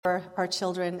for our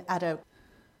children at a...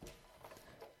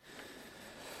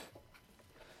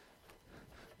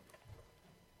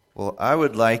 Well, I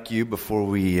would like you, before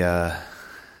we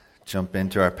jump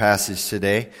into our passage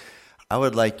today, I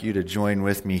would like you to join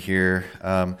with me here.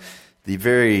 The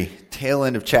very tail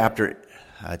end of chapter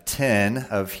 10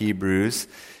 of Hebrews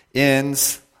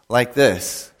ends like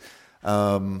this.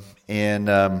 So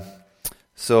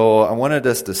I wanted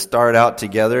us to start out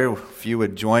together. If you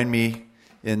would join me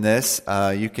in this,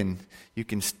 you can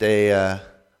stay.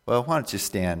 Well, why don't you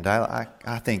stand?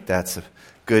 I think that's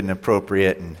good and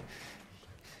appropriate, and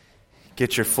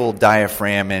get your full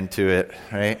diaphragm into it,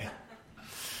 right?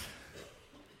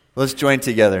 Let's join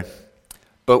together.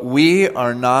 But we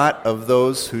are not of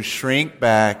those who shrink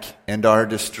back and are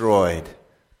destroyed,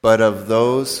 but of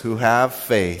those who have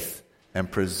faith and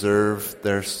preserve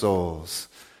their souls.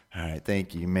 All right,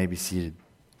 thank you. You may be seated.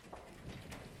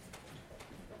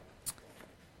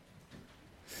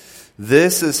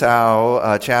 This is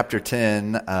how chapter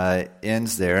 10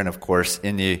 ends there. And of course,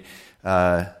 in the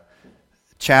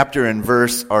chapter and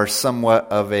verse are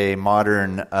somewhat of a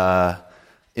modern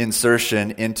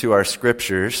insertion into our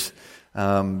scriptures.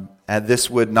 And this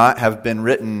would not have been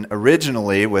written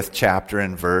originally with chapter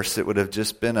and verse. It would have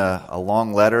just been a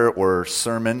long letter or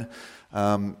sermon,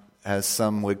 as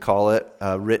some would call it,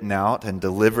 written out and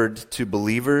delivered to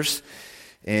believers.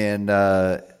 And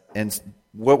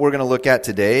what we're going to look at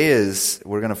today is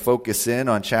we're going to focus in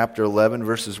on chapter 11,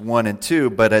 verses 1 and 2,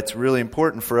 but it's really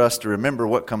important for us to remember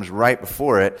what comes right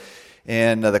before it.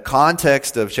 And the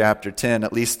context of chapter 10,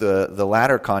 at least the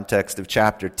latter context of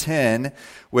chapter 10,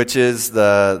 which is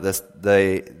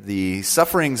the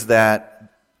sufferings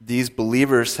that these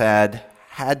believers had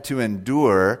to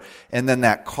endure, and then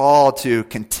that call to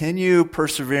continue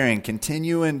persevering,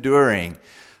 continue enduring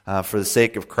for the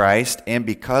sake of Christ, and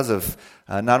because of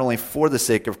not only for the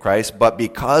sake of Christ, but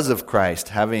because of Christ,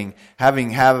 having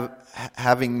now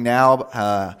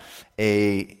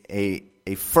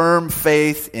a firm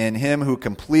faith in Him who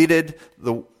completed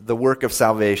the work of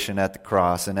salvation at the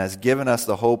cross and has given us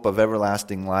the hope of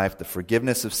everlasting life, the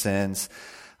forgiveness of sins,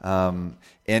 and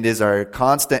is our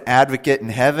constant advocate in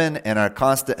heaven and our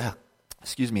constant,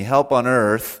 help on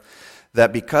earth.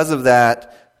 That because of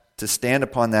that, to stand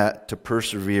upon that, to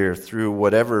persevere through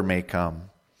whatever may come.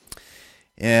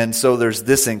 And so there's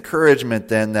this encouragement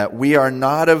then that we are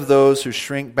not of those who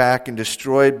shrink back and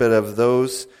destroyed, but of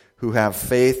those who have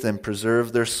faith and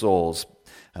preserve their souls.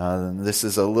 This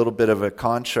is a little bit of a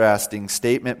contrasting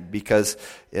statement because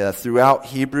throughout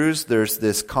Hebrews there's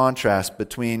this contrast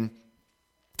between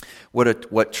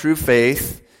what true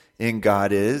faith in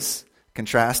God is,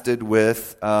 contrasted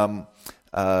with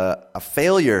a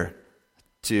failure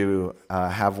to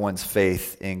have one's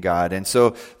faith in God. And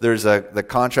so there's the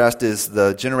contrast is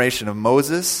the generation of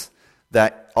Moses,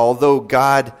 that although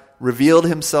God revealed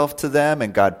Himself to them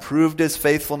and God proved His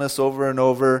faithfulness over and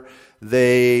over,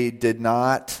 they did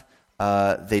not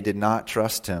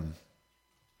trust Him.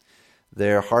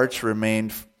 Their hearts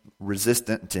remained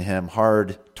resistant to Him,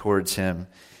 hard towards Him,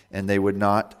 and they would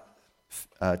not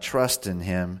trust in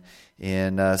Him.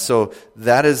 And so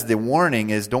that is the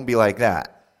warning: is don't be like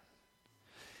that,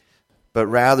 but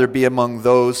rather be among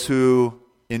those who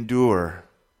endure.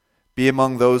 Be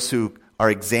among those who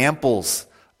are examples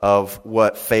of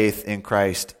what faith in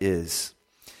Christ is.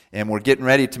 And we're getting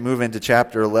ready to move into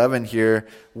chapter 11 here,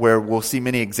 where we'll see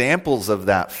many examples of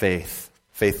that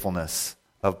faithfulness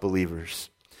of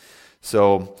believers.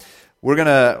 So we're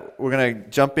gonna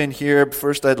jump in here.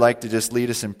 First, I'd like to just lead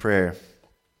us in prayer.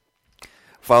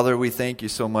 Father, we thank You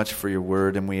so much for Your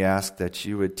word, and we ask that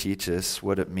You would teach us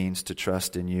what it means to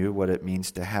trust in You, what it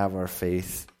means to have our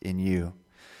faith in You.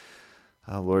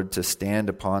 Lord, to stand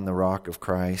upon the rock of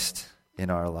Christ in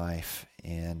our life,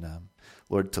 and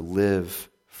Lord, to live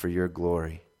for Your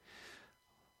glory.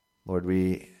 Lord,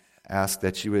 we ask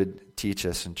that You would teach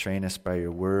us and train us by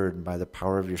Your word and by the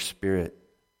power of Your Spirit,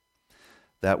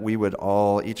 that we would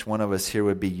each one of us here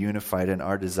would be unified in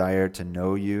our desire to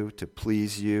know You, to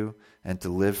please You, and to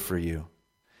live for You.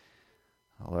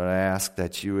 Lord, I ask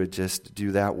that You would just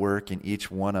do that work in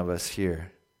each one of us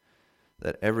here,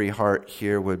 that every heart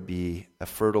here would be a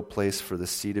fertile place for the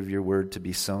seed of Your word to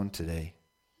be sown today,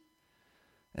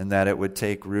 and that it would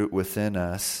take root within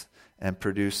us and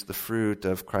produce the fruit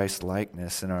of Christ's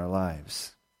likeness in our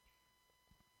lives.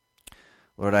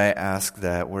 Lord, I ask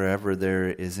that wherever there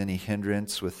is any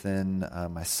hindrance within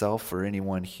myself or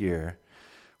anyone here,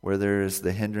 where there is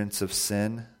the hindrance of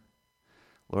sin,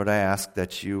 Lord, I ask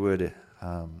that You would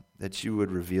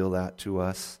reveal that to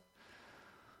us.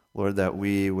 Lord, that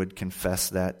we would confess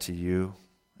that to You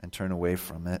and turn away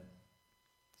from it.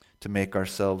 to make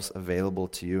ourselves available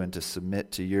to you and to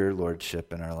submit to your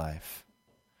lordship in our life.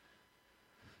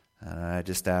 And I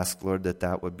just ask, Lord, that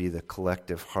that would be the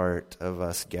collective heart of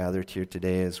us gathered here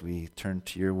today as we turn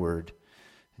to your word.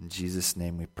 In Jesus'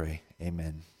 name we pray.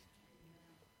 Amen.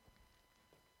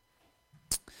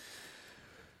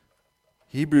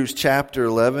 Hebrews chapter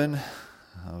 11,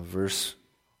 verse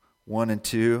 1 and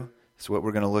 2 is what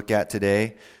we're going to look at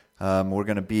today. We're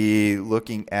going to be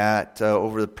looking at,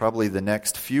 over probably the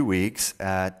next few weeks,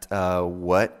 at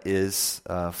what is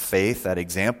faith, at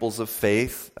examples of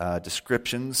faith,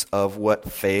 descriptions of what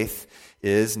faith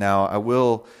is. Now, I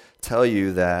will tell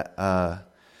you that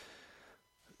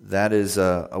that is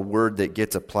a word that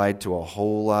gets applied to a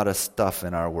whole lot of stuff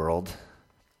in our world.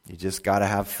 You just got to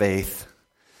have faith,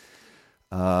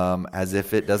 as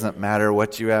if it doesn't matter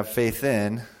what you have faith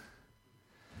in.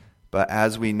 But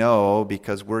as we know,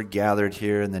 because we're gathered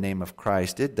here in the name of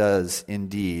Christ, it does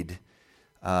indeed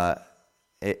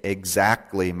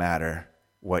exactly matter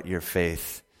what your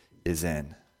faith is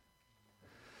in.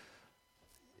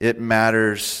 It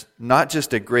matters not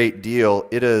just a great deal,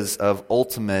 it is of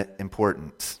ultimate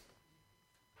importance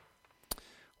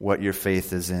what your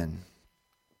faith is in.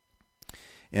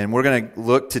 And we're going to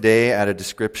look today at a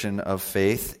description of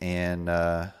faith, and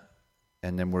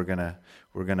then we're going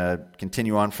to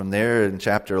continue on from there in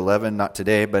chapter 11, not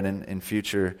today, but in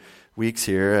future weeks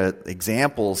here,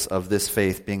 examples of this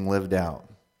faith being lived out.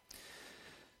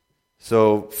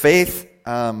 So faith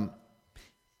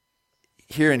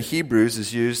here in Hebrews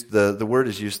is used, the word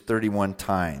is used 31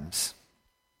 times.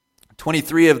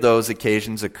 23 of those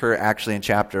occasions occur actually in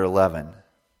chapter 11.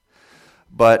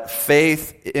 But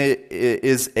faith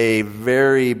is a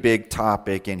very big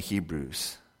topic in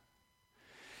Hebrews.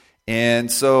 And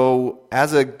so,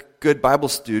 as a good Bible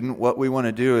student, what we want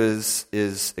to do is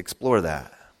explore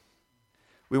that.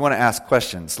 We want to ask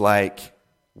questions like,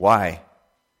 why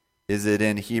is it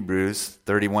in Hebrews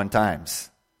 31 times?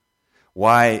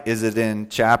 Why is it in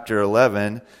chapter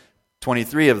 11,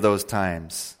 23 of those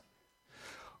times?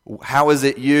 How is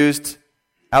it used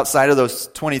outside of those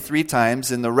 23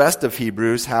 times in the rest of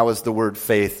Hebrews? How is the word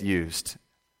faith used?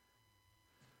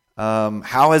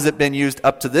 How has it been used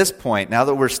up to this point? Now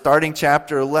that we're starting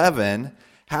chapter 11,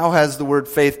 how has the word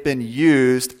faith been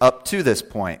used up to this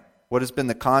point? What has been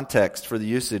the context for the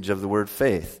usage of the word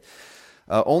faith?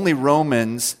 Only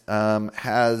Romans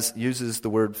uses the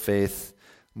word faith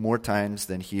more times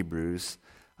than Hebrews,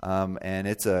 and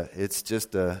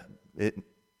it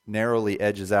narrowly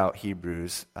edges out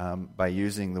Hebrews by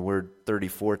using the word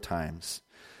 34 times.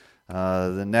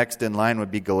 The next in line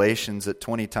would be Galatians at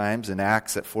 20 times and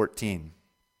Acts at 14.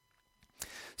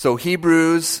 So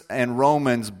Hebrews and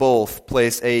Romans both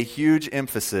place a huge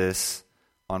emphasis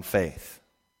on faith.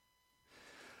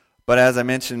 But as I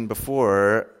mentioned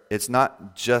before, it's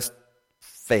not just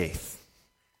faith.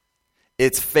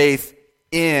 It's faith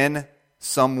in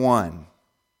someone.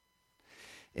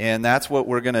 And that's what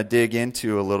we're going to dig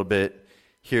into a little bit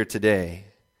here today.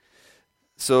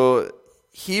 So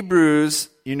Hebrews,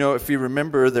 if you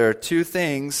remember, there are two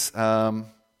things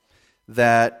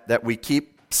that we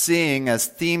keep seeing as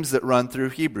themes that run through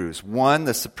Hebrews. One,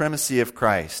 the supremacy of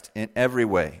Christ in every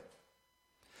way.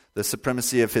 The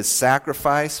supremacy of his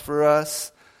sacrifice for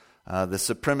us. The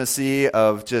supremacy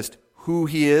of just who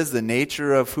he is, the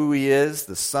nature of who he is,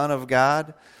 the Son of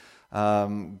God,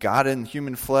 God in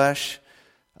human flesh.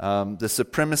 The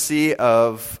supremacy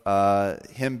of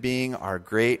him being our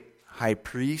great high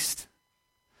priest.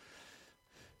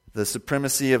 The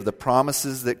supremacy of the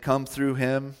promises that come through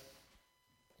him.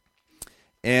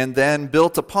 And then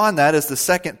built upon that is the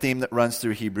second theme that runs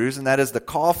through Hebrews, and that is the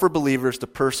call for believers to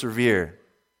persevere.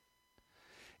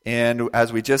 And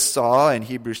as we just saw in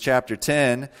Hebrews chapter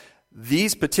 10,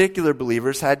 these particular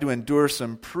believers had to endure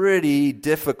some pretty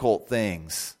difficult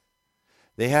things.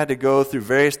 They had to go through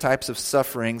various types of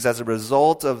sufferings as a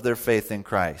result of their faith in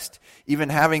Christ, even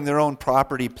having their own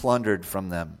property plundered from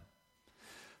them.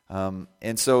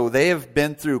 And so they have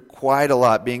been through quite a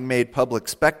lot, being made public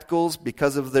spectacles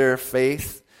because of their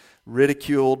faith,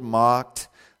 ridiculed, mocked,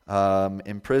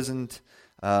 imprisoned,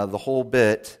 the whole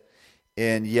bit.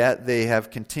 And yet they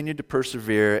have continued to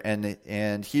persevere,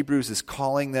 and Hebrews is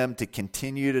calling them to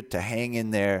continue to hang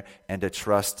in there and to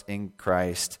trust in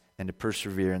Christ and to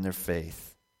persevere in their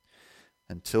faith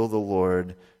until the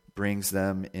Lord brings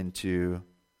them into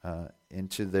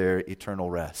their eternal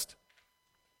rest.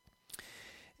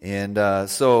 And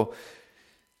so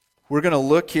we're going to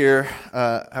look here.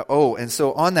 And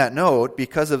so on that note,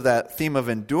 because of that theme of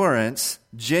endurance,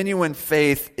 genuine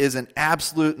faith is an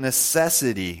absolute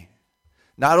necessity,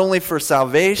 not only for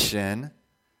salvation,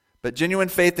 But genuine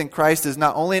faith in Christ is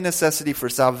not only a necessity for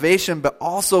salvation, but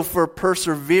also for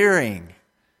persevering.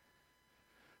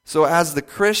 So as the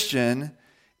Christian,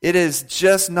 it is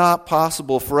just not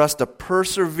possible for us to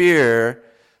persevere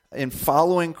in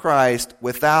following Christ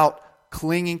without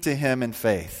clinging to Him in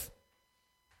faith.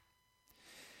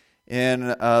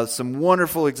 And some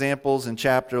wonderful examples in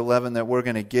chapter 11 that we're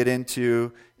going to get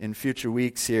into in future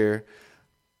weeks here.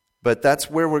 But that's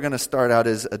where we're going to start out,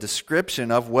 is a description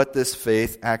of what this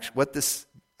faith, what this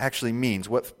actually means,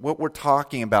 what we're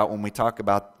talking about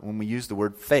when we use the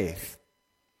word faith.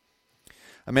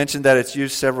 I mentioned that it's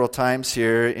used several times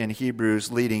here in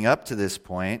Hebrews leading up to this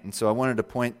point, and so I wanted to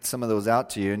point some of those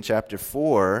out to you. In chapter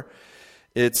 4,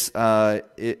 there's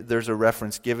a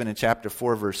reference given in chapter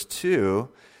 4, verse 2,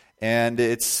 and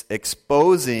it's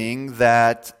exposing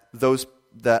that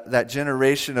that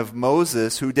generation of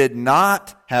Moses who did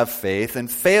not have faith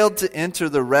and failed to enter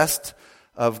the rest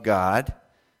of God,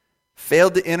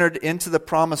 failed to enter into the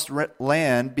promised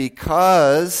land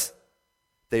because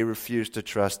they refused to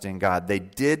trust in God. They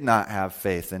did not have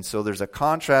faith. And so there's a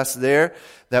contrast there,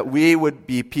 that we would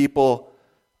be people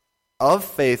of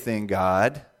faith in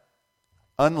God,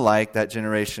 unlike that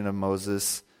generation of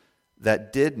Moses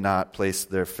that did not place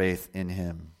their faith in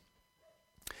Him.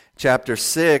 Chapter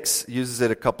 6 uses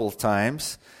it a couple of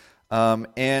times.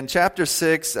 And chapter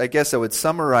 6, I guess I would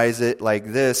summarize it like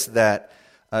this, that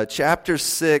chapter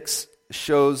 6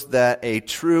 shows that a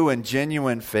true and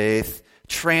genuine faith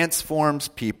transforms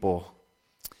people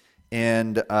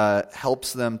and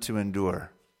helps them to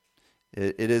endure.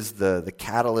 It is the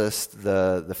catalyst,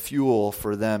 the fuel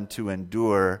for them to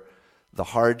endure the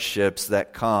hardships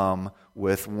that come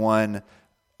with one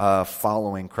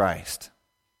following Christ.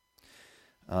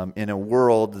 In a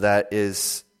world that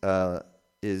is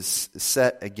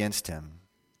set against Him.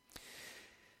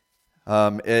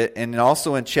 And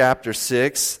also in chapter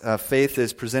 6, faith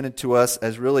is presented to us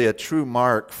as really a true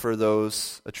marker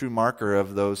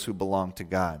of those who belong to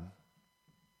God.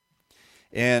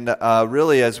 And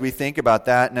really, as we think about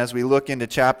that, and as we look into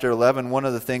chapter 11, one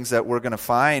of the things that we're going to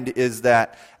find is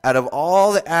that out of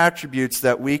all the attributes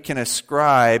that we can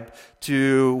ascribe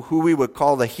to who we would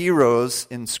call the heroes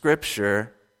in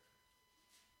Scripture,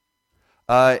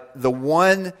 the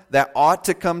one that ought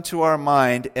to come to our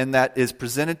mind and that is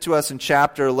presented to us in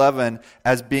chapter 11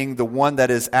 as being the one that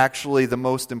is actually the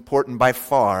most important by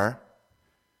far,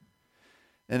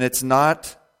 and it's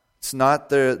not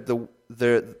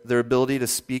their ability to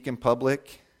speak in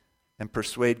public and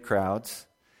persuade crowds.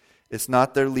 It's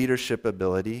not their leadership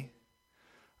ability.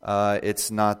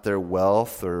 It's not their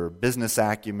wealth or business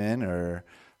acumen, or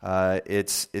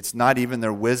it's not even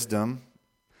their wisdom.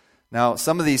 Now,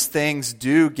 some of these things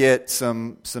do get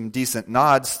some decent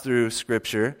nods through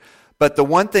Scripture, but the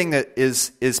one thing that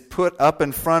is put up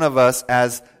in front of us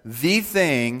as the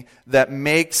thing that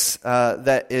makes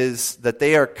that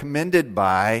they are commended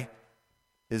by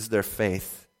is their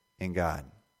faith in God.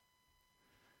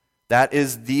 That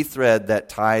is the thread that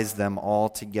ties them all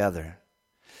together.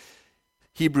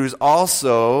 Hebrews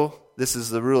also, this is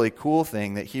the really cool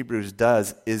thing that Hebrews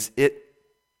does, is it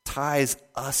ties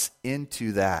us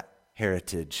into that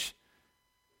heritage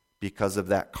because of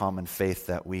that common faith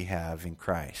that we have in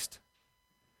Christ.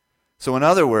 So in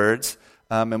other words,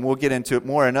 and we'll get into it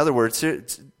more, in other words,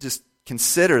 just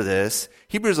consider this.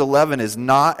 Hebrews 11 is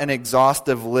not an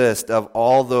exhaustive list of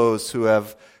all those who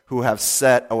have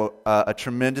set a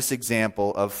tremendous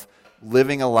example of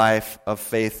living a life of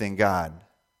faith in God.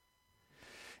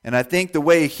 And I think the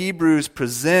way Hebrews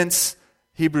presents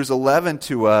Hebrews 11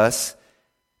 to us,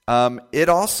 it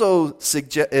also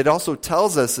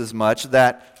tells us as much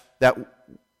that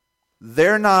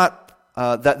they're not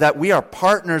that we are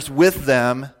partners with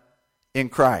them in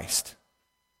Christ.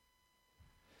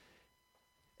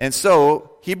 And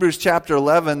so Hebrews chapter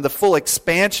 11, the full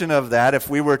expansion of that,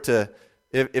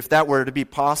 if that were to be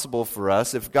possible for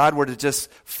us, if God were to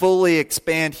just fully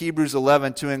expand Hebrews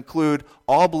 11 to include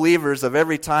all believers of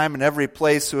every time and every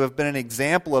place who have been an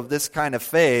example of this kind of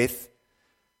faith,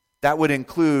 that would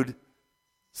include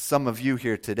some of you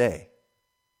here today.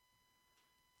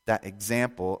 That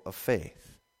example of faith.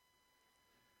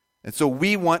 And so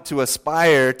we want to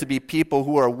aspire to be people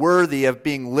who are worthy of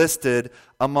being listed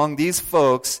among these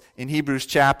folks in Hebrews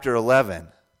chapter 11.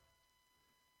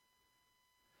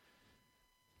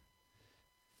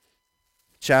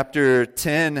 Chapter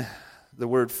 10, the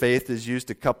word faith is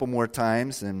used a couple more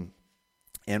times, and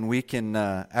we can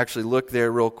actually look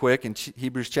there real quick in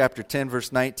Hebrews chapter 10,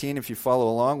 verse 19, if you follow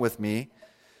along with me.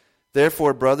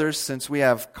 Therefore, brothers, since we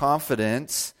have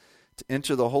confidence to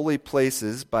enter the holy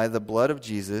places by the blood of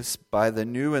Jesus, by the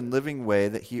new and living way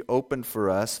that he opened for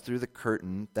us through the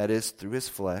curtain, that is, through his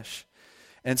flesh.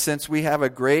 And since we have a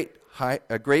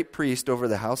great priest over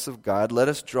the house of God, let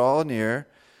us draw near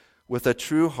with a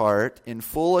true heart in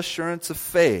full assurance of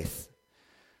faith,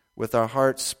 with our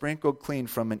hearts sprinkled clean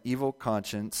from an evil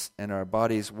conscience and our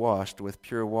bodies washed with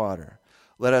pure water.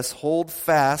 Let us hold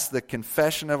fast the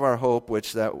confession of our hope,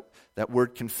 which that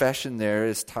word confession there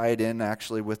is tied in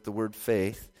actually with the word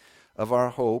faith, of our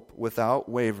hope without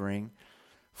wavering,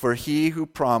 for he who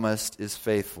promised is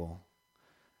faithful.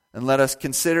 And let us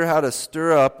consider how to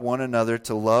stir up one another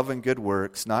to love and good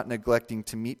works, not neglecting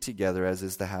to meet together as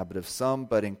is the habit of some,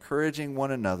 but encouraging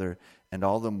one another, and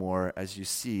all the more as you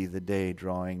see the day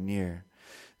drawing near.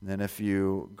 And then if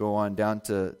you go on down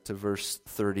to verse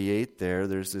 38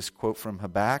 there's this quote from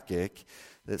Habakkuk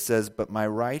that says, "But my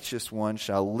righteous one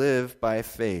shall live by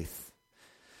faith."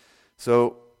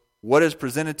 So what is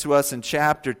presented to us in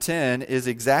chapter 10 is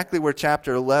exactly where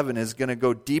chapter 11 is going to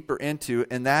go deeper into,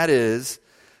 and that is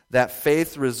that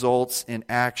faith results in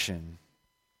action.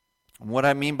 And what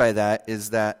I mean by that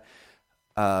is that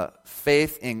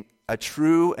faith, in a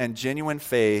true and genuine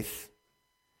faith,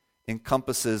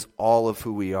 encompasses all of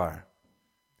who we are.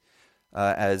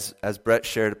 As Brett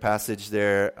shared a passage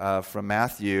there from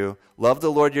Matthew, love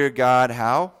the Lord your God,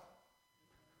 how?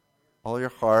 All your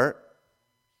heart,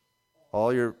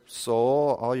 all your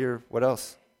soul, all your, what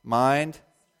else? Mind,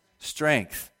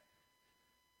 strength.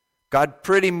 God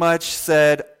pretty much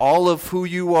said all of who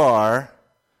you are,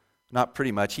 not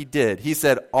pretty much, he did. He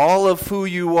said all of who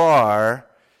you are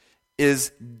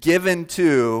is given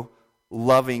to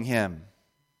loving him.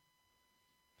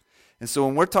 And so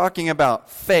when we're talking about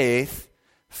faith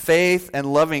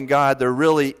and loving God, they're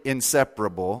really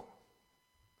inseparable.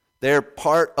 They're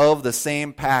part of the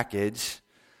same package.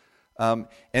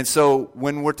 And so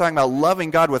when we're talking about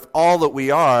loving God with all that we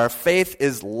are, faith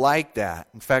is like that.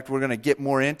 In fact, we're going to get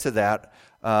more into that,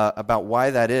 about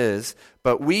why that is.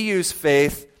 But we use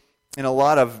faith in a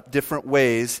lot of different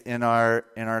ways in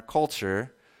our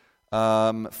culture.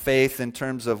 Faith in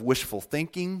terms of wishful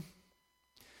thinking.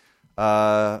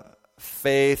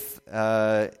 Faith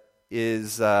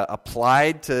is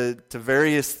applied to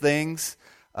various things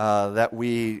that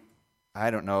we,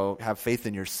 have faith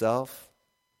in yourself.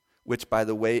 Which, by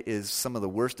the way, is some of the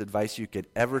worst advice you could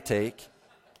ever take.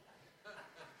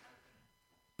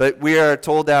 But we are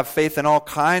told to have faith in all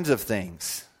kinds of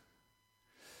things.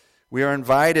 We are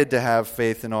invited to have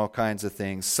faith in all kinds of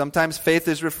things. Sometimes faith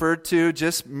is referred to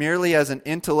just merely as an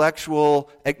intellectual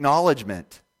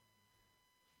acknowledgement.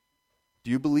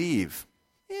 Do you believe?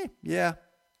 Yeah.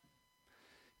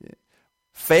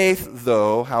 Faith,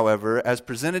 though, however, as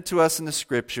presented to us in the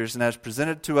Scriptures and as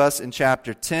presented to us in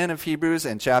chapter 10 of Hebrews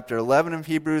and chapter 11 of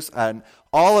Hebrews and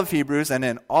all of Hebrews and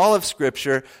in all of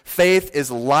Scripture, faith is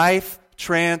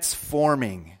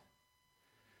life-transforming.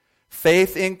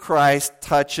 Faith in Christ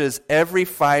touches every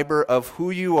fiber of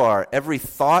who you are, every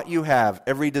thought you have,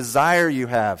 every desire you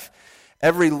have,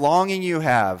 every longing you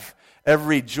have,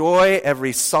 every joy,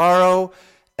 every sorrow,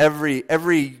 every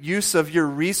use of your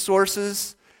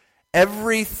resources.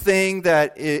 Everything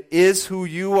that is who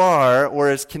you are or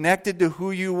is connected to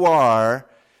who you are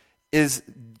is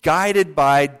guided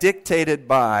by, dictated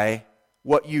by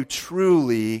what you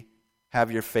truly have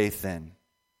your faith in.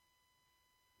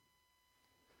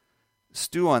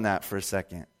 Stew on that for a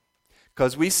second.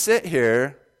 Because we sit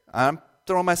here, I'm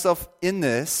throwing myself in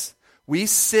this, we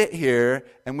sit here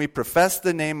and we profess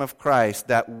the name of Christ,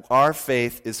 that our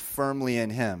faith is firmly in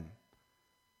him.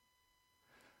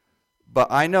 But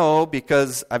I know,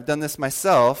 because I've done this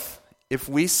myself, if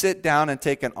we sit down and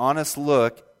take an honest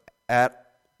look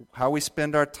at how we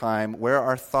spend our time, where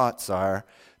our thoughts are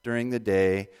during the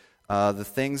day, the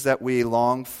things that we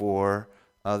long for,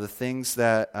 the things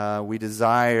that we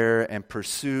desire and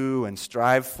pursue and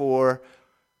strive for,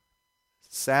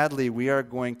 sadly, we are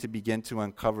going to begin to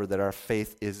uncover that our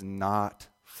faith is not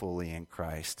fully in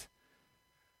Christ,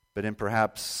 but in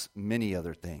perhaps many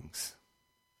other things.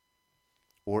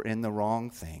 Or in the wrong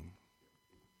thing.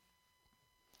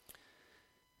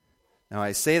 Now,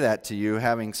 I say that to you,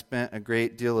 having spent a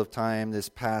great deal of time this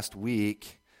past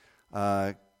week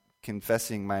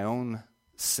confessing my own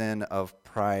sin of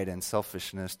pride and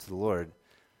selfishness to the Lord,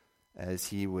 as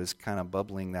he was kind of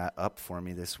bubbling that up for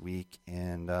me this week.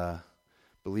 And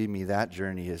believe me, that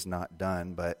journey is not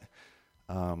done. But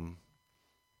the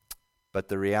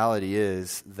reality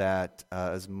is that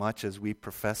as much as we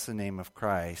profess the name of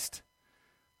Christ,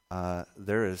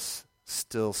 there is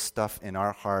still stuff in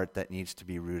our heart that needs to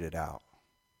be rooted out.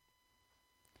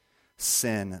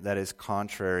 Sin that is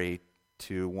contrary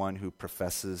to one who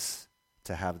professes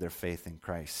to have their faith in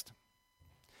Christ.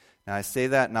 Now, I say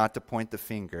that not to point the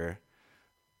finger,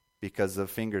 because the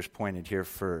finger's pointed here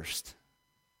first,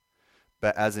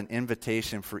 but as an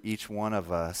invitation for each one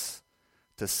of us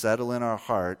to settle in our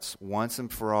hearts once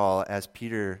and for all, as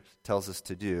Peter tells us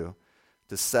to do,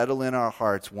 to settle in our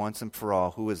hearts once and for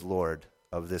all who is Lord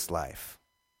of this life.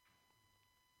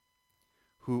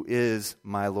 Who is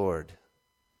my Lord?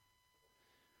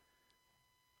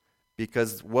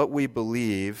 Because what we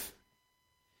believe,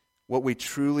 what we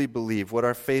truly believe, what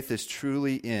our faith is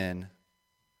truly in,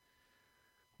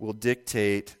 will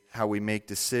dictate how we make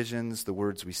decisions, the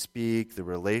words we speak,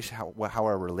 how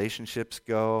our relationships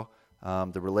go,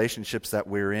 the relationships that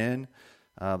we're in,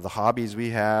 the hobbies we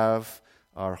have,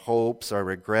 our hopes, our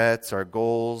regrets, our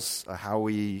goals, how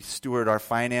we steward our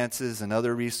finances and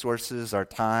other resources, our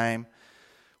time,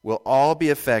 will all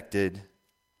be affected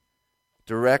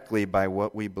directly by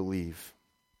what we believe.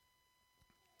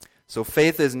 So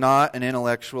faith is not an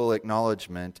intellectual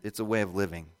acknowledgement, it's a way of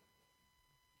living.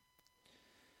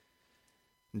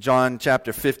 In John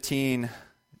chapter 15,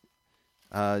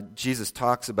 Jesus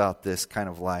talks about this kind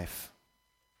of life,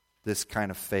 this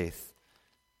kind of faith.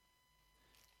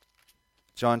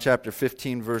 John chapter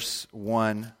 15, verse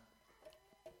 1.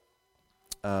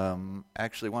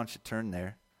 Actually, why don't you turn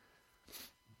there?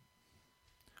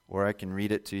 Or I can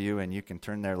read it to you and you can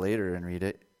turn there later and read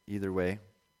it. Either way.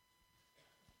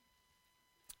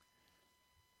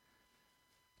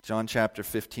 John chapter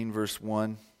 15, verse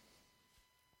 1.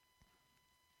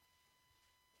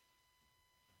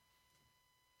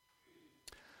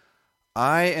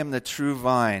 I am the true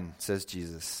vine, says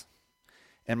Jesus,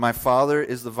 and my Father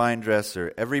is the vine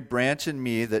dresser. Every branch in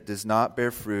me that does not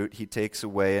bear fruit, he takes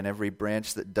away, and every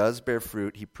branch that does bear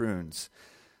fruit, he prunes,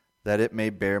 that it may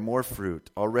bear more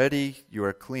fruit. Already you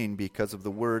are clean because of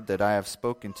the word that I have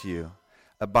spoken to you.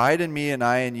 Abide in me and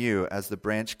I in you, as the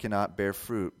branch cannot bear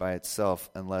fruit by itself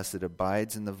unless it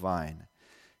abides in the vine.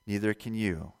 Neither can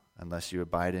you unless you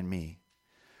abide in me.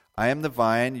 I am the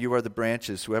vine, you are the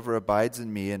branches. Whoever abides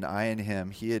in me and I in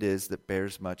him, he it is that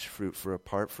bears much fruit, for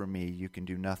apart from me you can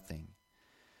do nothing.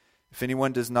 If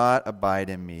anyone does not abide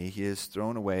in me, he is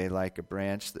thrown away like a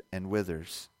branch and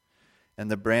withers.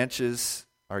 And the branches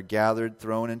are gathered,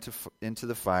 thrown into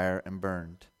the fire, and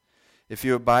burned. If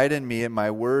you abide in me and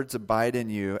my words abide in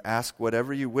you, ask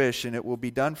whatever you wish and it will be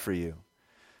done for you.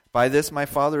 By this my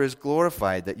Father is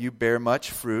glorified, that you bear much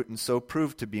fruit and so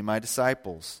prove to be my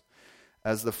disciples.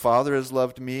 As the Father has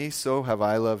loved me, so have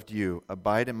I loved you.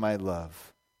 Abide in my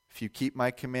love. If you keep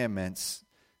my commandments,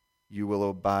 you will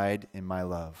abide in my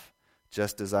love,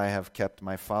 just as I have kept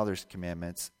my Father's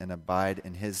commandments and abide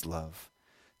in his love.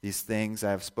 These things I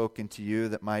have spoken to you,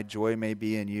 that my joy may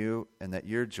be in you and that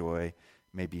your joy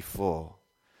may be full.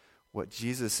 What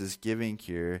Jesus is giving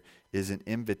here is an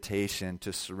invitation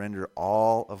to surrender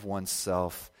all of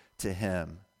oneself to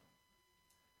him.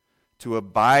 To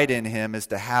abide in him is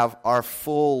to have our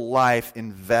full life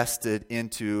invested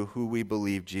into who we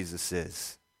believe Jesus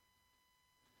is.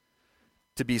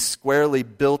 To be squarely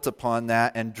built upon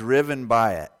that and driven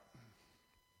by it.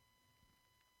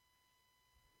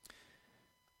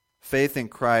 Faith in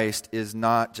Christ is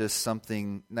not just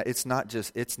something, it's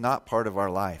not part of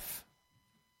our life.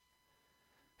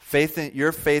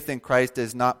 Your faith in Christ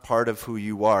is not part of who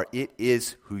you are. It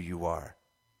is who you are.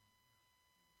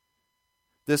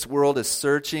 This world is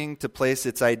searching to place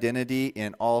its identity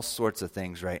in all sorts of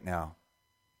things right now.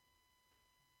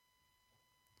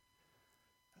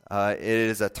 It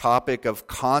is a topic of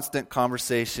constant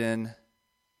conversation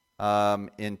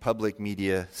in public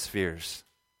media spheres.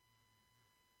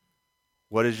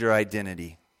 What is your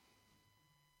identity?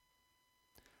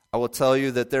 I will tell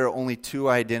you that there are only two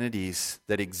identities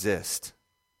that exist.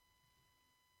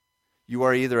 You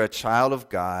are either a child of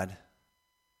God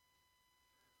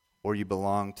or you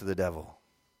belong to the devil.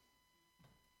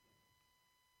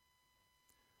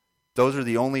 Those are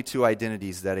the only two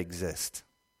identities that exist.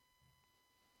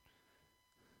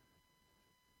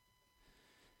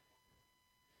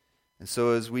 And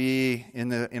so as we,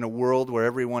 in a world where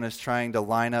everyone is trying to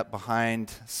line up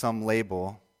behind some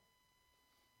label,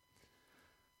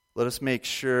 let us make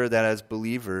sure that as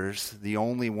believers, the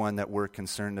only one that we're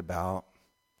concerned about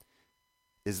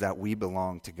is that we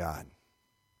belong to God.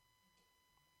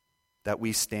 That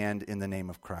we stand in the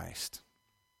name of Christ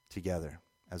together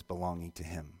as belonging to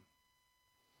him.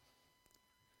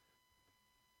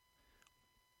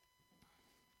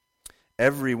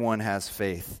 Everyone has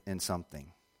faith in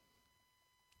something.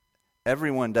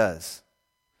 Everyone does.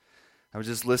 I was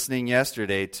just listening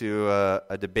yesterday to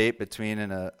a debate between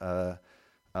a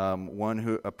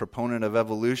proponent of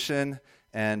evolution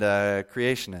and a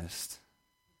creationist.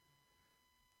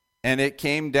 And it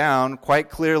came down quite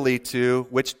clearly to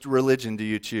which religion do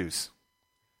you choose?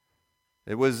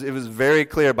 It was very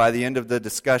clear by the end of the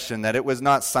discussion that it was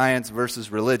not science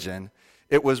versus religion.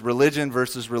 It was religion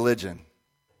versus religion.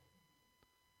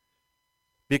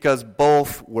 Because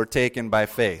both were taken by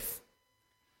faith.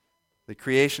 The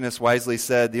creationist wisely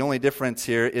said, the only difference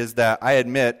here is that I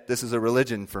admit this is a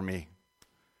religion for me.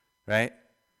 Right?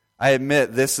 I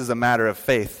admit this is a matter of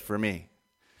faith for me.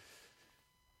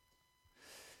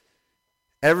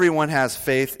 Everyone has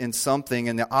faith in something,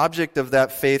 and the object of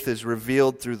that faith is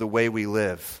revealed through the way we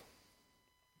live.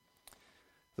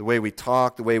 The way we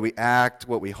talk, the way we act,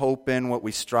 what we hope in, what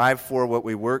we strive for, what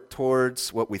we work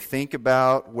towards, what we think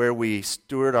about, where we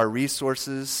steward our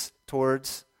resources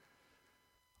towards.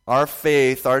 Our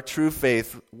faith, our true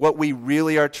faith, what we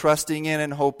really are trusting in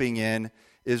and hoping in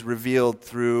is revealed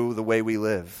through the way we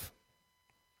live.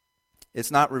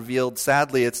 It's not revealed,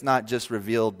 sadly, it's not just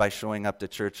revealed by showing up to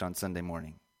church on Sunday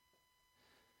morning.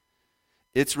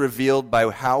 It's revealed by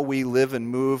how we live and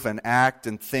move and act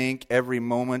and think every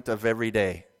moment of every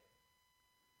day.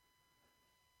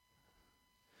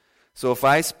 So if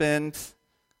I spend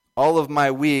all of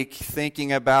my week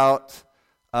thinking about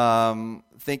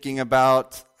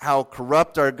how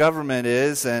corrupt our government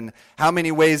is and how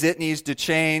many ways it needs to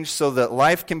change so that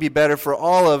life can be better for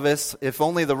all of us if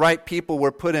only the right people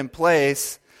were put in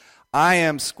place, I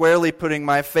am squarely putting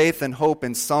my faith and hope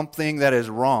in something that is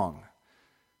wrong.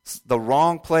 The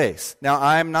wrong place. Now,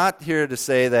 I'm not here to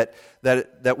say that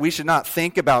we should not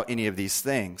think about any of these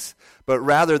things, but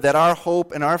rather that our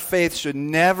hope and our faith should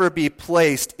never be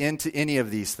placed into any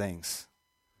of these things.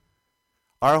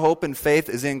 Our hope and faith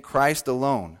is in Christ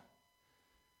alone.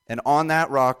 And on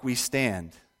that rock we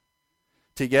stand,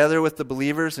 together with the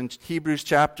believers in Hebrews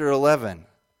chapter 11.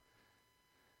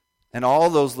 And all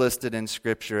those listed in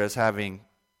Scripture as having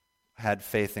had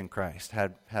faith in Christ,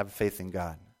 have faith in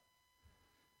God.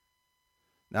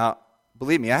 Now,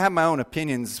 believe me, I have my own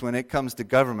opinions when it comes to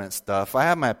government stuff. I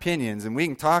have my opinions, and we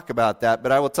can talk about that,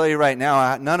 but I will tell you right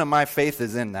now, none of my faith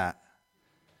is in that.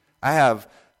 I have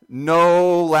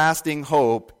no lasting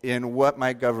hope in what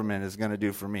my government is going to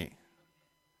do for me.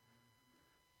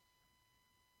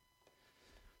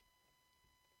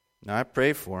 Now, I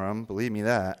pray for them, believe me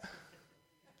that.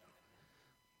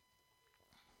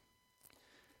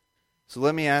 So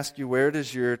let me ask you, where do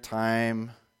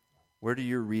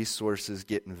your resources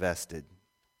get invested?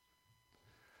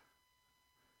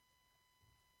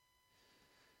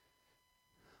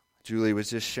 Julie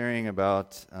was just sharing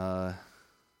about, a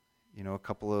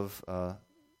couple of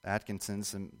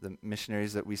Atkinsons and the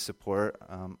missionaries that we support,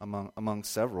 among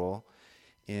several,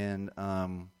 in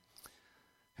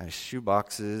kind of shoe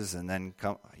boxes, and then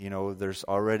there's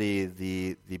already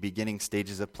the beginning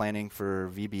stages of planning for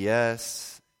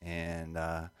VBS and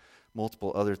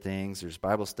multiple other things. There's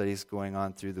Bible studies going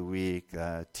on through the week.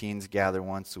 Teens gather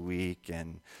once a week,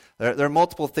 and there are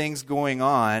multiple things going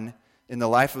on in the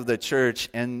life of the church.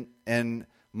 And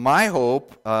my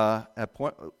hope,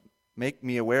 make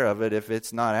me aware of it if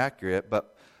it's not accurate,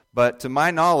 but to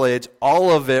my knowledge,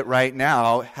 all of it right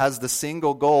now has the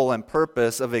single goal and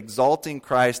purpose of exalting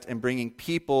Christ and bringing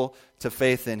people to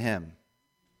faith in Him.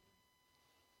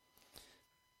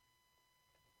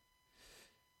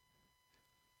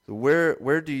 So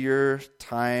where do your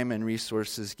time and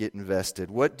resources get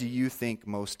invested? What do you think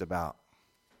most about?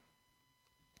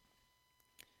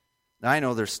 Now, I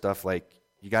know there's stuff like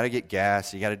you got to get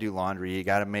gas, you got to do laundry, you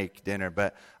got to make dinner,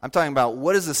 but I'm talking about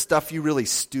what is the stuff you really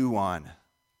stew on?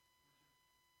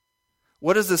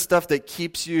 What is the stuff that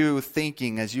keeps you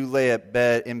thinking as you lay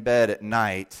in bed at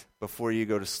night before you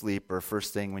go to sleep or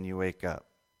first thing when you wake up?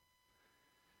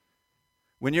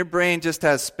 When your brain just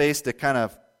has space to kind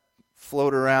of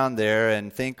float around there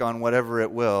and think on whatever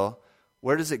it will,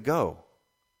 where does it go?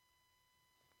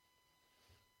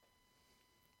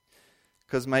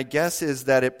 Because my guess is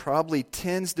that it probably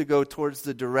tends to go towards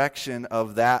the direction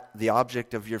of the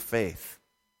object of your faith.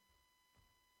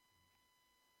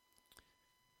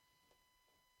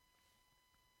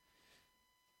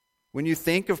 When you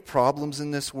think of problems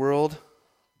in this world,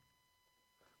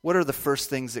 what are the first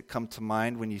things that come to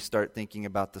mind when you start thinking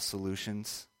about the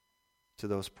solutions to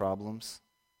those problems?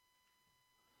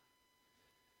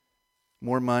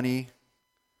 More money,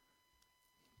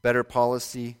 better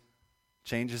policy,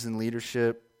 changes in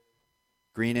leadership,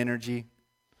 green energy,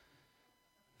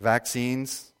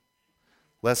 vaccines,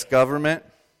 less government,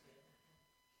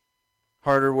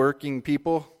 harder working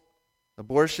people,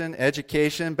 abortion,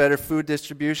 education, better food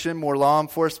distribution, more law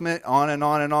enforcement, on and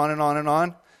on and on and on and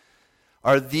on.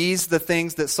 Are these the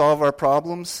things that solve our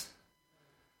problems?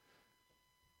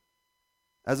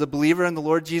 As a believer in the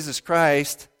Lord Jesus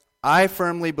Christ, I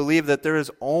firmly believe that there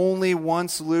is only one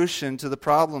solution to the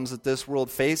problems that this world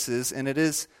faces, and it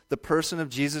is the person of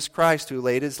Jesus Christ who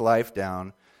laid his life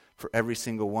down for every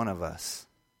single one of us.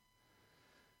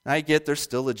 And I get there's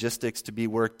still logistics to be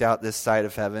worked out this side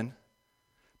of heaven,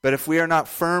 but if we are not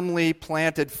firmly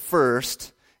planted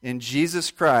first in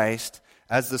Jesus Christ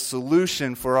as the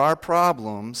solution for our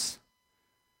problems,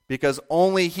 because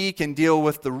only he can deal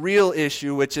with the real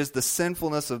issue, which is the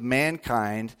sinfulness of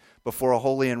mankind before a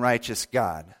holy and righteous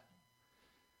God.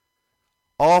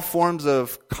 All forms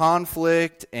of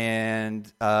conflict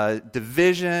and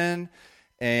division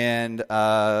and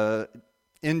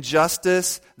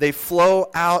injustice, they flow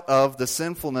out of the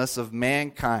sinfulness of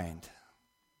mankind.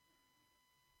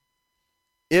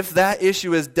 If that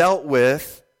issue is dealt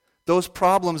with, those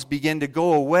problems begin to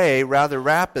go away rather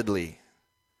rapidly.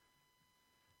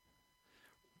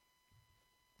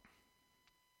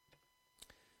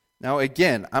 Now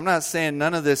again, I'm not saying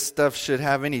none of this stuff should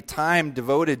have any time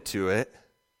devoted to it.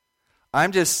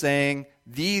 I'm just saying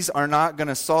these are not going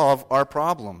to solve our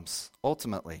problems,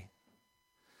 ultimately.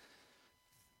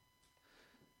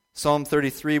 Psalm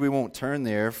 33, we won't turn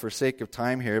there for sake of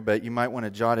time here, but you might want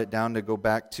to jot it down to go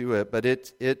back to it. But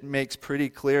it makes pretty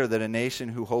clear that a nation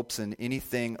who hopes in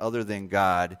anything other than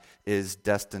God is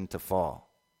destined to fall.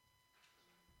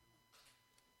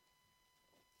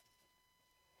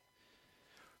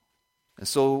 And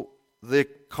so the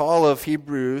call of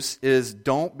Hebrews is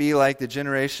don't be like the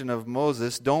generation of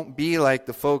Moses. Don't be like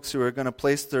the folks who are going to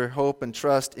place their hope and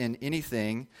trust in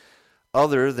anything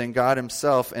other than God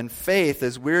himself. And faith,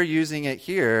 as we're using it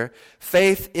here,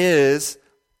 faith is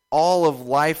all of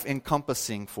life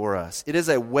encompassing for us. It is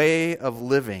a way of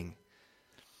living.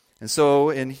 And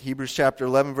so in Hebrews chapter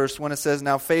 11, verse 1, it says,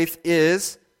 now faith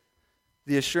is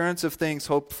the assurance of things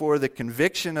hoped for, the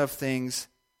conviction of things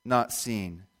not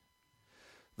seen.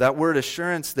 That word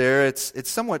assurance there, it's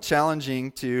somewhat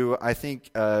challenging to, I think,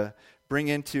 bring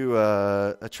into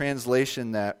a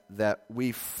translation that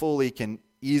we fully can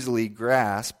easily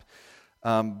grasp.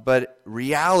 But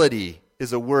reality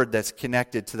is a word that's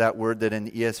connected to that word that in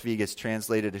the ESV gets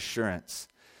translated assurance.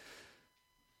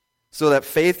 So that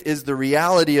faith is the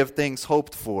reality of things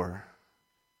hoped for.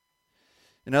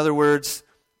 In other words,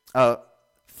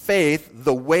 faith,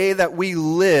 the way that we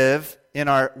live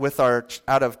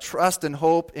out of trust and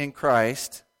hope in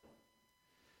Christ,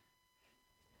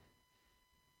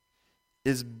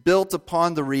 is built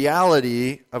upon the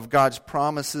reality of God's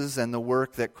promises and the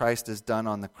work that Christ has done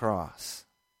on the cross.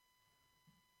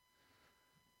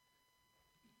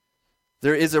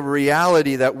 There is a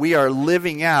reality that we are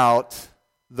living out,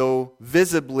 though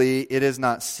visibly it is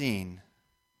not seen.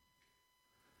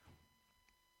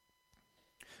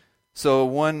 So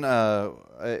one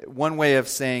way of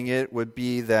saying it would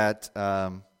be that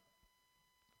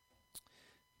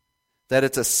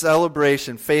it's a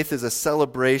celebration. Faith is a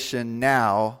celebration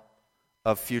now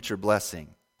of future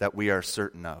blessing that we are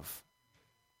certain of.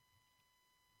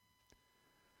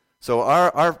 So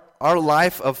our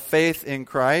life of faith in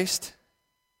Christ,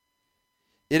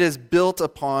 it is built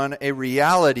upon a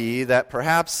reality that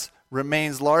perhaps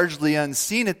remains largely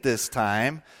unseen at this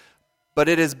time, but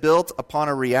it is built upon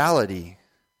a reality.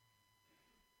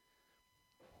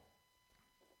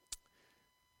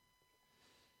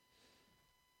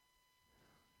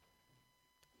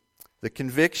 The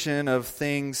conviction of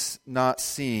things not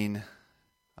seen.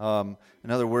 In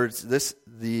other words,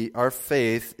 our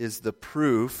faith is the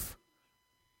proof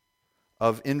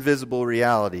of invisible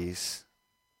realities.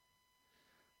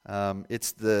 Our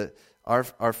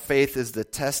faith is the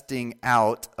testing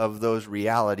out of those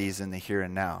realities in the here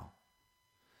and now.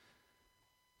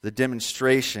 The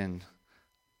demonstration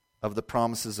of the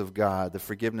promises of God, the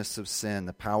forgiveness of sin,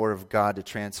 the power of God to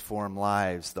transform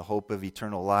lives, the hope of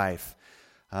eternal life,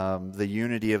 the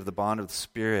unity of the bond of the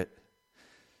Spirit.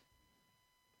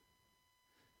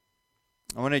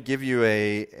 I want to give you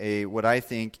a what I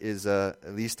think is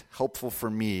at least helpful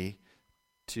for me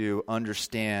to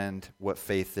understand what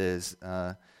faith is.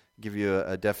 Give you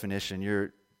a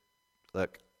definition.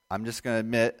 Look, I'm just going to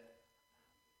admit,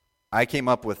 I came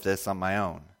up with this on my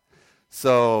own.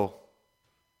 So,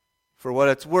 for what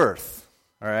it's worth,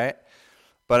 all right?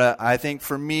 But I think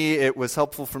for me, it was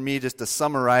helpful for me just to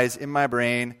summarize in my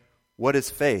brain, what is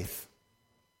faith?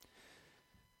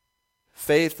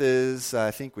 Faith is,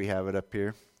 I think we have it up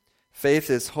here. Faith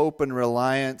is hope and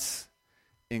reliance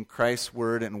in Christ's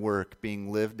word and work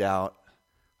being lived out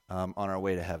on our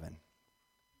way to heaven.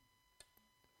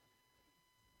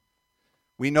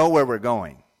 We know where we're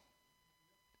going.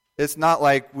 It's not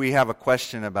like we have a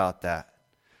question about that.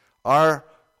 Our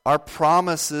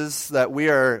promises that we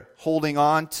are holding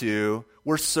on to,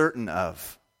 we're certain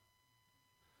of.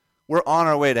 we're on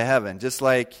our way to heaven. Just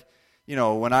like,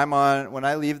 when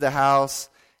I leave the house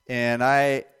and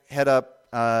I head up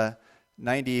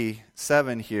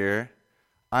 97 here,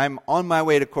 I'm on my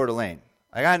way to Coeur d'Alene.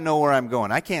 I got to know where I'm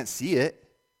going. I can't see it.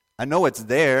 I know it's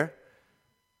there.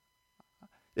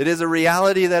 It is a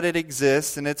reality that it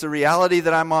exists, and it's a reality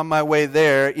that I'm on my way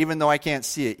there, even though I can't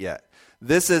see it yet.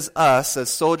 This is us as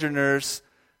sojourners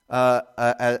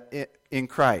in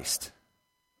Christ.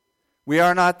 We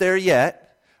are not there yet,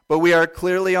 but we are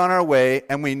clearly on our way,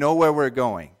 and we know where we're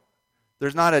going.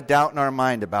 There's not a doubt in our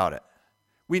mind about it.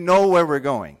 We know where we're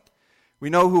going. We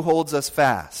know who holds us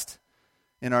fast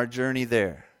in our journey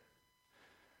there.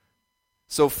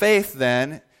 So faith,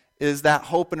 then, is that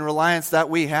hope and reliance that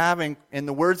we have in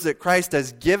the words that Christ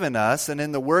has given us and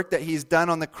in the work that He's done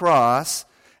on the cross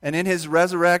and in His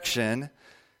resurrection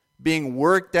being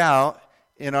worked out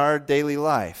in our daily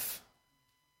life,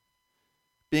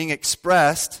 being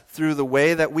expressed through the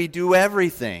way that we do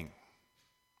everything.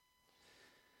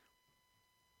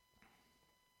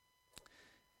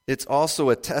 It's also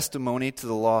a testimony to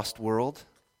the lost world,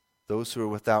 those who are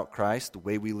without Christ, the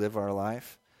way we live our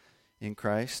life in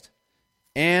Christ.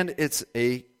 And it's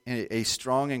a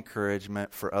strong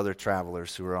encouragement for other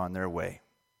travelers who are on their way.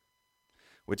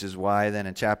 Which is why then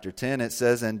in chapter 10 it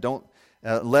says, and don't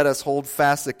let us hold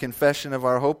fast the confession of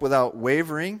our hope without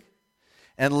wavering,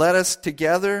 and let us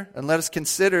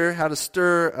consider how to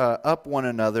stir up one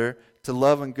another to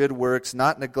love and good works,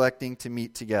 not neglecting to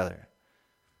meet together.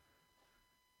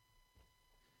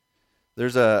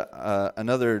 There's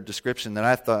another description that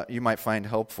I thought you might find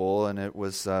helpful, and it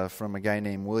was from a guy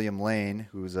named William Lane,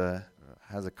 who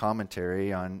has a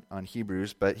commentary on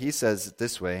Hebrews, but he says it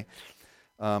this way: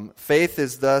 faith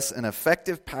is thus an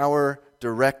effective power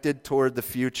directed toward the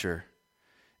future.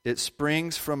 It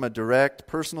springs from a direct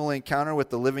personal encounter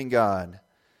with the living God.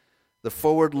 The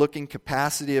forward-looking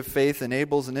capacity of faith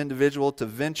enables an individual to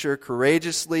venture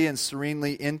courageously and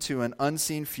serenely into an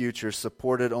unseen future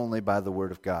supported only by the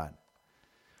Word of God.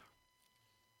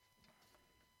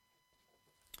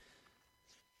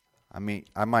 I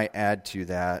might add to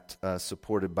that,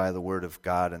 supported by the Word of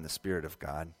God and the Spirit of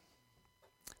God,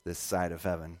 this side of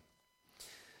heaven.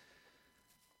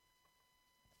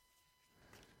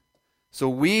 So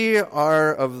we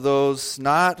are of those,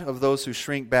 not of those who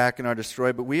shrink back and are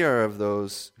destroyed, but we are of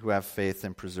those who have faith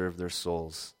and preserve their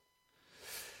souls.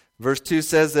 Verse 2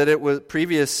 says that it was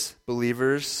previous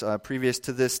believers, previous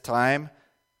to this time,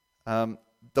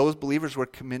 those believers were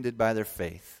commended by their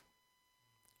faith,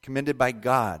 commended by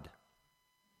God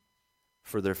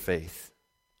for their faith,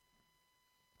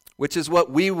 which is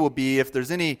what we will be if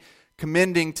there's any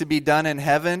commending to be done in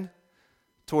heaven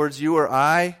towards you or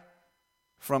I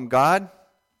from God.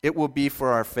 It will be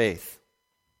for our faith.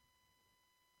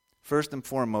 First and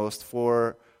foremost,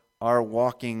 for our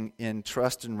walking in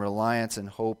trust and reliance and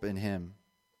hope in Him.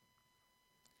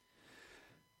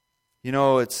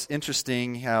 It's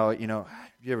interesting how,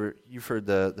 you've heard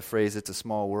the phrase, it's a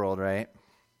small world, right?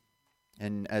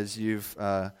 And as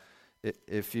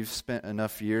if you've spent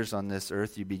enough years on this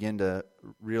earth, you begin to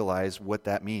realize what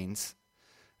that means.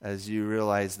 As you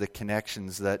realize the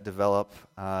connections that develop,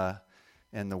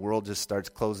 and the world just starts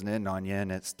closing in on you,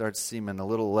 and it starts seeming a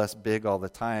little less big all the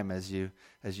time as you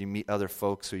meet other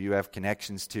folks who you have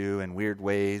connections to in weird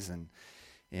ways. And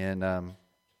to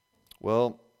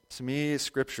me,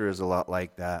 Scripture is a lot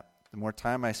like that. The more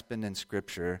time I spend in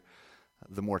Scripture,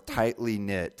 the more tightly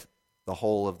knit the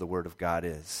whole of the Word of God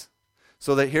is.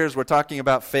 So that here's, we're talking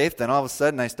about faith, then all of a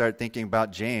sudden I start thinking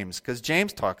about James, because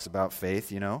James talks about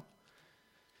faith,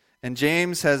 And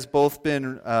James has both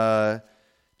been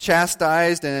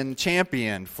chastised and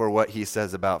championed for what he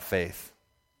says about faith.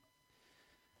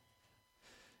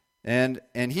 And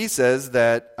he says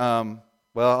that,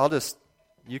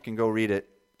 you can go read it,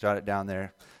 jot it down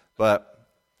there. But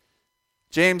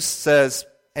James says,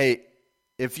 hey,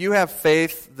 if you have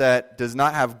faith that does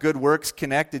not have good works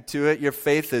connected to it, your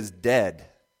faith is dead.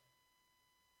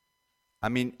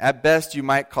 At best you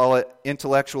might call it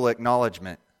intellectual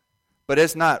acknowledgement, but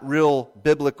it's not real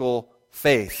biblical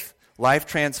faith,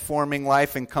 life-transforming,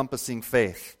 life-encompassing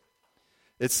faith.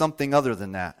 It's something other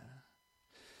than that.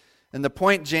 And the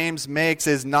point James makes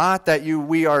is not that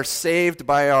we are saved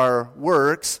by our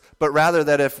works, but rather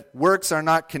that if works are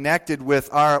not connected with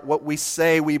what we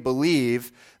say we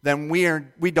believe, then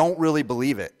we don't really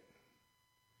believe it.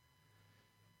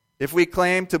 If we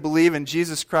claim to believe in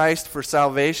Jesus Christ for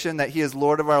salvation, that He is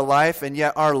Lord of our life, and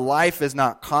yet our life is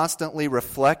not constantly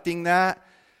reflecting that,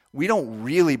 we don't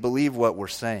really believe what we're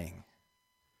saying.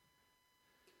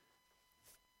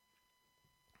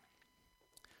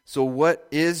 So what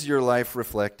is your life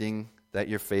reflecting that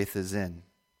your faith is in?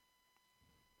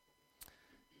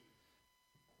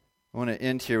 I want to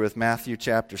end here with Matthew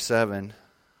chapter 7,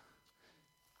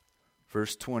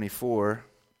 verse 24.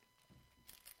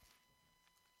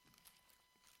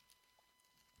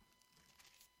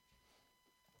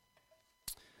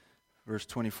 Verse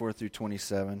 24 through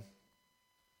 27.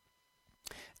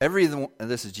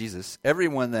 This is Jesus.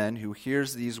 Everyone then who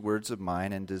hears these words of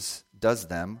mine and does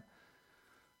them,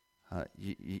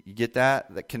 you get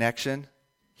that? The connection?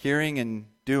 Hearing and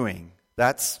doing.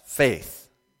 That's faith.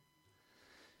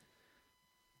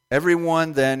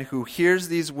 Everyone then who hears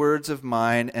these words of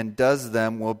mine and does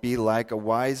them will be like a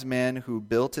wise man who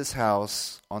built his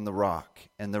house on the rock.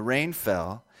 And the rain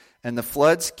fell, and the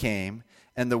floods came,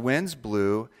 and the winds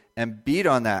blew and beat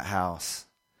on that house.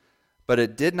 But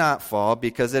it did not fall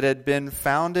because it had been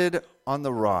founded on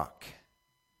the rock.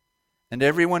 And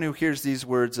everyone who hears these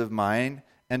words of mine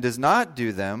and does not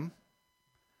do them,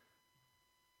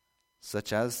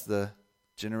 such as the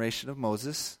generation of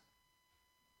Moses,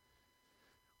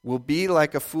 will be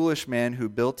like a foolish man who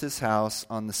built his house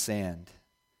on the sand.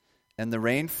 And the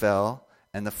rain fell,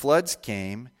 and the floods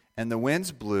came, and the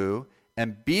winds blew,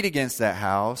 and beat against that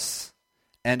house,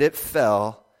 and it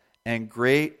fell, and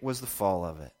great was the fall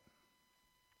of it.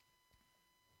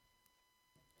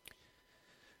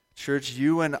 Church,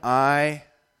 you and I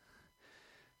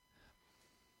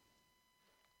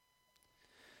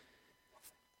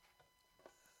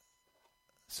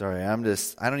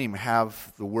I don't even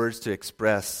have the words to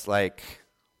express like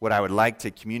what I would like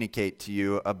to communicate to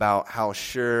you about how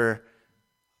sure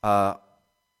and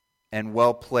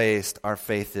well-placed our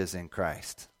faith is in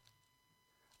Christ.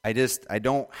 I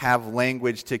don't have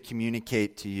language to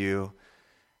communicate to you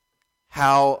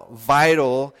how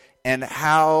vital and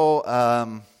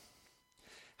how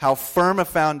firm a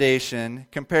foundation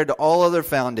compared to all other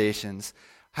foundations,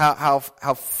 how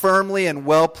firmly and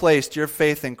well-placed your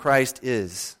faith in Christ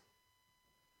is.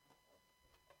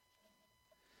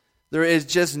 There is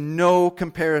just no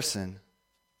comparison.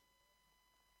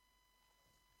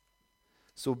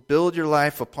 So build your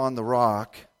life upon the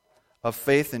rock of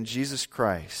faith in Jesus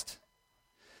Christ.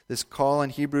 This call in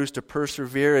Hebrews to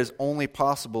persevere is only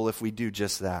possible if we do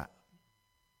just that.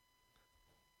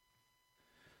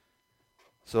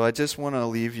 So I just want to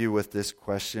leave you with this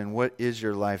question. What is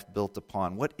your life built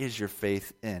upon? What is your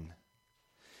faith in?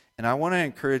 And I want to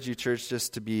encourage you, church,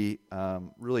 just to be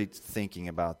really thinking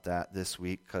about that this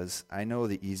week, because I know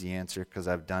the easy answer, because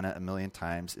I've done it a million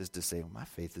times, is to say, well, my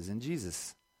faith is in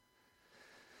Jesus.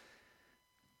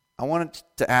 I wanted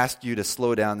to ask you to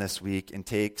slow down this week and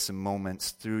take some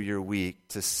moments through your week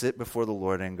to sit before the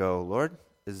Lord and go, Lord,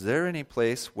 is there any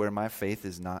place where my faith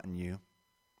is not in you?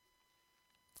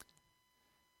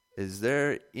 Is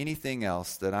there anything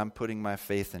else that I'm putting my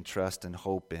faith and trust and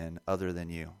hope in other than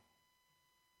you?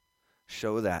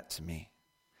 Show that to me.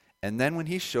 And then when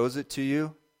he shows it to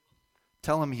you,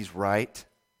 tell him he's right.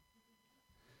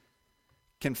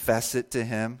 Confess it to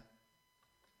him.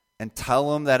 And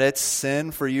tell him that it's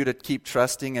sin for you to keep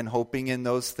trusting and hoping in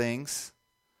those things.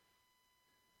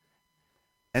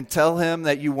 And tell him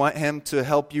that you want him to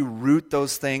help you root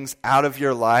those things out of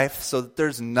your life so that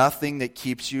there's nothing that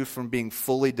keeps you from being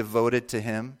fully devoted to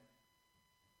him.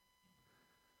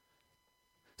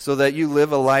 So that you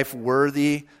live a life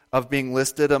worthy of being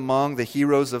listed among the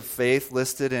heroes of faith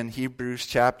listed in Hebrews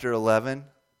chapter 11.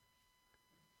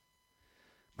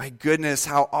 My goodness,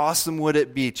 how awesome would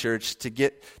it be, church, to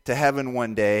get to heaven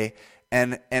one day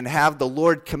and have the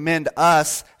Lord commend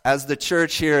us as the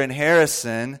church here in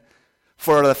Harrison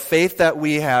for the faith that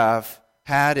we have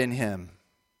had in him.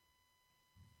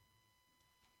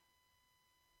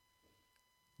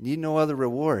 Need no other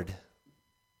reward.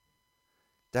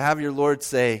 To have your Lord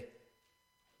say,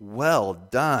 well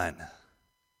done.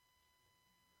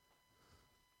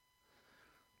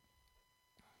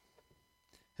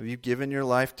 Have you given your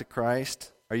life to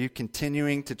Christ? Are you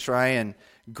continuing to try and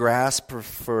grasp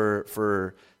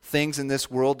for things in this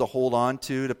world to hold on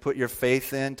to put your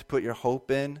faith in, to put your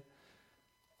hope in?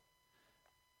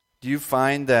 Do you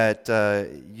find that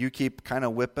you keep kind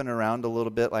of whipping around a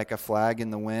little bit like a flag in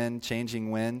the wind,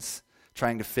 changing winds,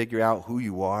 trying to figure out who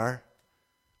you are,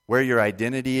 where your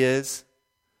identity is,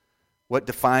 what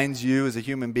defines you as a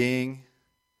human being,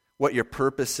 what your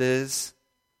purpose is,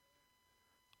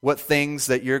 what things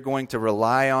that you're going to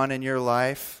rely on in your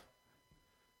life?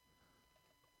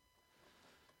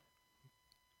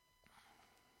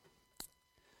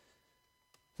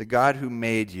 The God who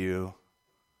made you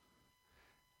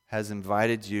has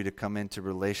invited you to come into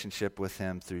relationship with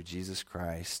him through Jesus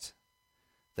Christ,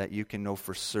 that you can know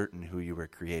for certain who you were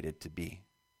created to be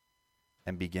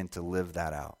and begin to live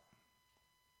that out.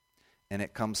 And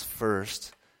it comes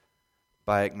first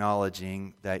by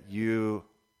acknowledging that you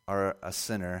are a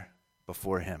sinner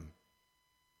before him.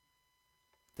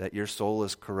 That your soul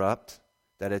is corrupt,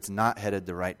 that it's not headed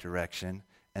the right direction,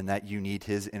 and that you need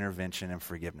his intervention and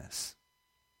forgiveness.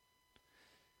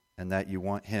 And that you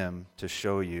want him to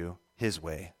show you his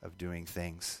way of doing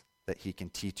things, that he can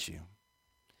teach you.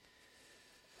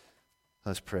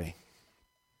 Let's pray.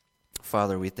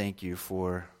 Father, we thank you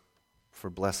for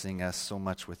blessing us so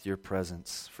much with your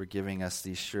presence, for giving us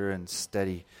these sure and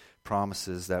steady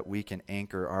promises that we can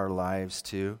anchor our lives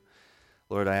to.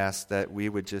 Lord, I ask that we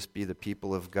would just be the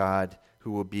people of God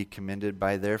who will be commended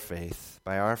by their faith,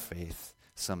 by our faith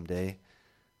someday,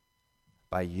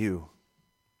 by you.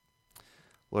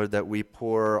 Lord, that we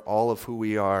pour all of who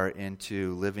we are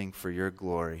into living for your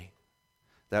glory,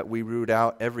 that we root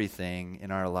out everything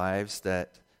in our lives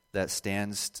that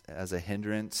stands as a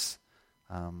hindrance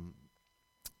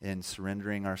in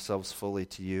surrendering ourselves fully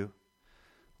to you.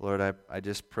 Lord, I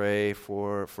just pray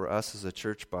for us as a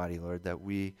church body, Lord, that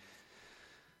we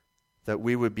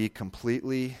would be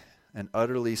completely and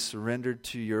utterly surrendered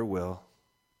to your will,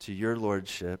 to your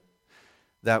lordship,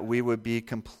 that we would be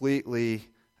completely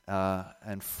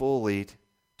and fully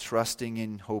trusting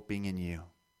and hoping in you,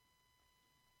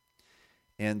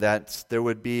 and that there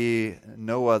would be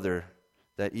no other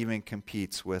that even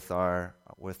competes with our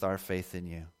faith in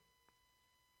you.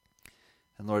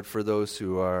 And Lord, for those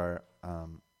who are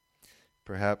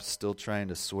perhaps still trying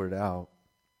to sort out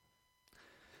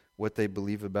what they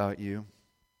believe about you,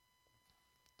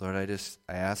 Lord,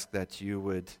 I ask that you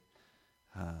would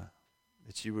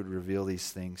reveal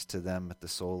these things to them at the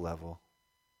soul level.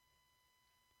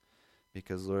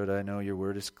 Because, Lord, I know your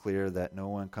word is clear that no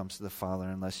one comes to the Father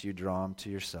unless you draw them to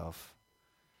yourself.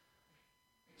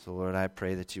 So, Lord, I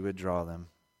pray that you would draw them.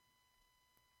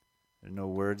 There are no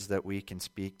words that we can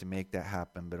speak to make that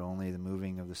happen, but only the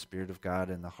moving of the Spirit of God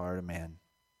in the heart of man.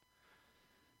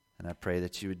 And I pray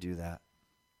that you would do that.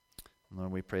 And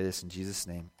Lord, we pray this in Jesus'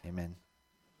 name. Amen.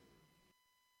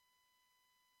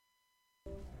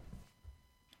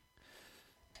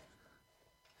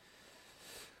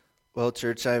 Well,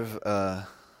 church, I've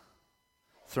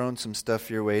thrown some stuff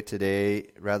your way today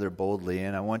rather boldly,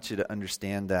 and I want you to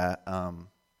understand that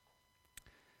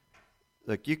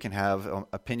look, you can have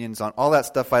opinions on all that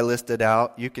stuff I listed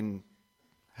out. You can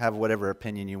have whatever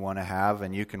opinion you want to have,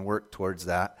 and you can work towards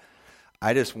that.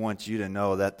 I just want you to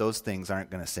know that those things aren't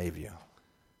going to save you.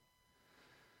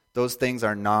 Those things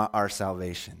are not our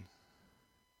salvation.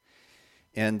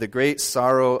 And the great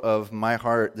sorrow of my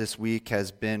heart this week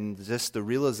has been just the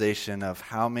realization of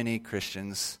how many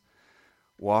Christians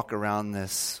walk around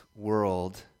this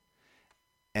world,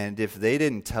 and if they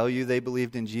didn't tell you they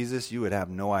believed in Jesus, you would have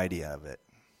no idea of it.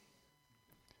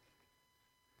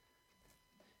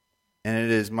 And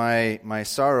it is my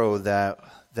sorrow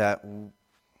that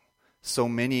so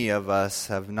many of us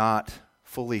have not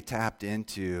fully tapped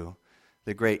into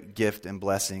the great gift and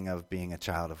blessing of being a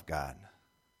child of God.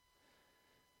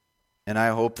 And I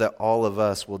hope that all of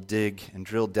us will dig and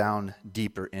drill down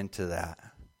deeper into that.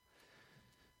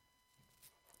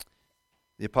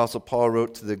 The Apostle Paul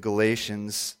wrote to the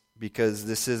Galatians because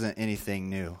this isn't anything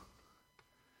new.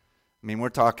 I mean, we're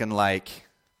talking like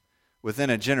within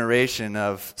a generation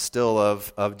of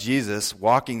Jesus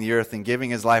walking the earth and giving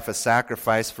his life a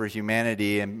sacrifice for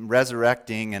humanity and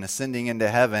resurrecting and ascending into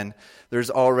heaven,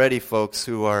 there's already folks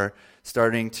who are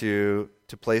starting to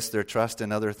place their trust in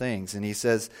other things. And he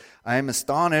says, I am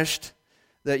astonished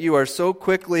that you are so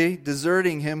quickly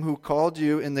deserting him who called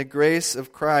you in the grace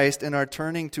of Christ and are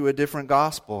turning to a different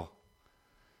gospel.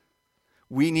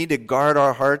 We need to guard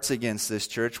our hearts against this,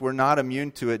 church. We're not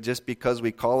immune to it just because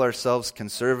we call ourselves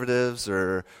conservatives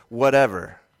or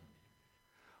whatever.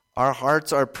 Our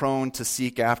hearts are prone to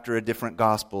seek after a different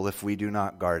gospel if we do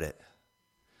not guard it.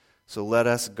 So let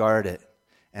us guard it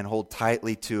and hold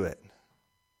tightly to it.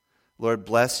 Lord,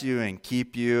 bless you and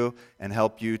keep you and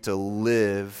help you to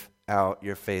live out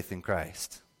your faith in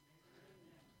Christ.